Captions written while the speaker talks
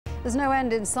There's no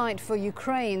end in sight for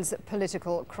Ukraine's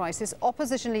political crisis.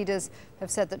 Opposition leaders have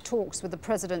said that talks with the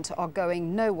president are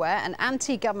going nowhere, and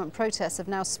anti-government protests have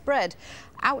now spread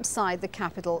outside the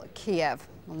capital, Kiev.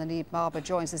 Well, Nadim Barber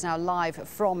joins us now live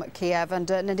from Kiev. And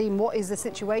Nadim, what is the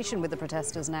situation with the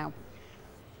protesters now?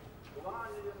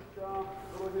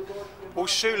 Well,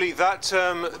 surely that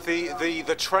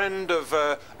the trend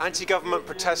of anti-government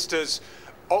protesters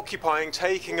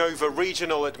taking over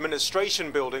regional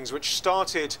administration buildings, which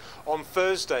started on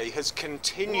Thursday, has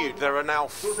continued. There are now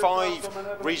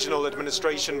 5 regional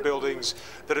administration buildings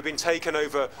that have been taken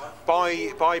over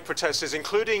by protesters,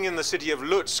 including in the city of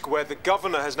Lutsk, where the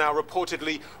governor has now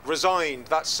reportedly resigned.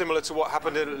 That's similar to what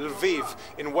happened in Lviv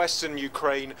in western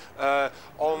Ukraine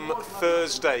on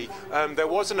Thursday. There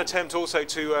was an attempt also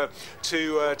to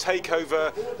take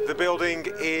over the building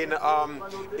in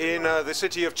the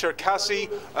city of Cherkasy.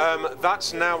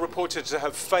 That's now reported to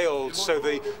have failed, so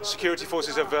the security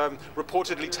forces have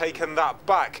reportedly taken that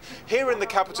back. Here in the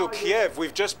capital, Kiev,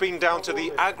 we've just been down to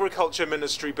the Agriculture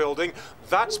Ministry building.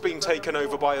 That's been taken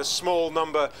over by a small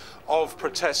number of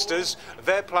protesters.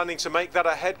 They're planning to make that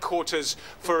a headquarters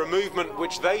for a movement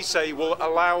which they say will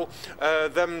allow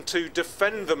them to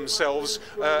defend themselves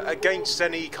against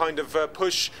any kind of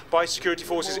push by security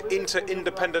forces into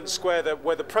Independence Square,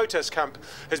 where the protest camp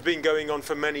has been going on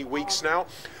for many weeks now.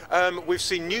 We've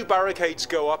seen new barricades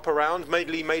go up around,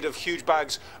 mainly made of huge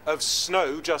bags of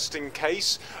snow, just in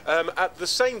case. At the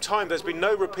same time, there's been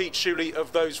no repeat, surely,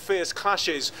 of those fierce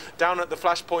clashes down at the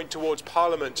flashpoint towards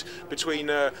Parliament between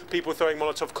people throwing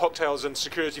Molotov cocktails and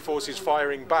security forces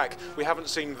firing back. We haven't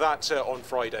seen that on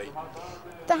Friday.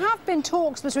 There have been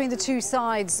talks between the two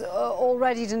sides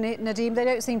already, Nadim. They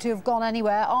don't seem to have gone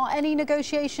anywhere. Are any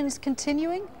negotiations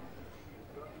continuing?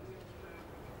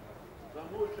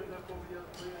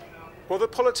 Well, the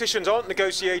politicians aren't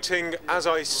negotiating as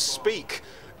I speak.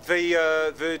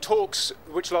 The talks,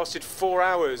 which lasted 4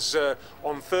 hours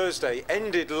on Thursday,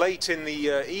 ended late in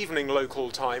the evening local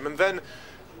time, and then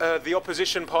the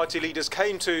opposition party leaders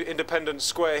came to Independence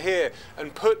Square here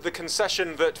and put the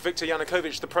concession that Viktor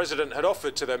Yanukovich, the president, had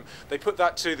offered to them. They put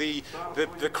that to the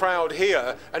crowd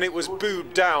here, and it was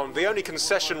booed down. The only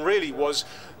concession really was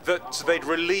that they'd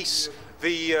release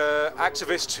the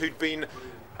activists who'd been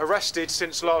arrested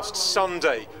since last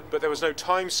Sunday, but there was no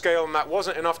time scale, and that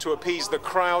wasn't enough to appease the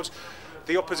crowd.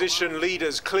 The opposition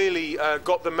leaders clearly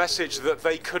got the message that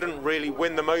they couldn't really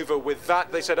win them over with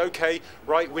that. They said, okay,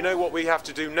 right, we know what we have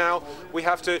to do now. We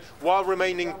have to, while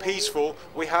remaining peaceful,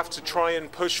 we have to try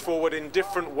and push forward in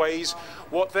different ways.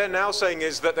 What they're now saying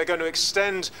is that they're going to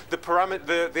extend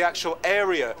the actual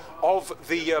area of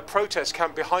the protest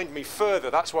camp behind me further.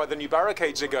 That's why the new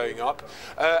barricades are going up.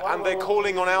 And they're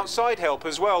calling on outside help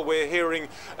as well. We're hearing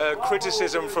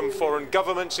criticism from foreign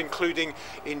governments, including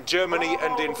in Germany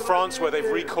and in France, where they've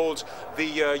recalled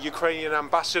the Ukrainian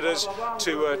ambassadors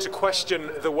to question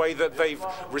the way that they've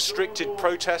restricted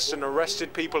protests and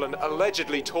arrested people and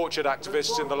allegedly tortured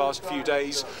activists in the last few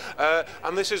days.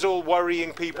 And this is all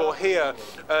worrying people here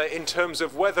in terms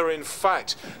of whether, in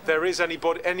fact, there is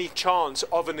any chance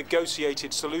of a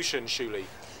negotiated solution, Shuli.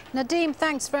 Nadim,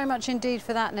 thanks very much indeed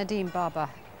for that. Nadim Barber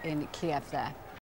in Kiev there.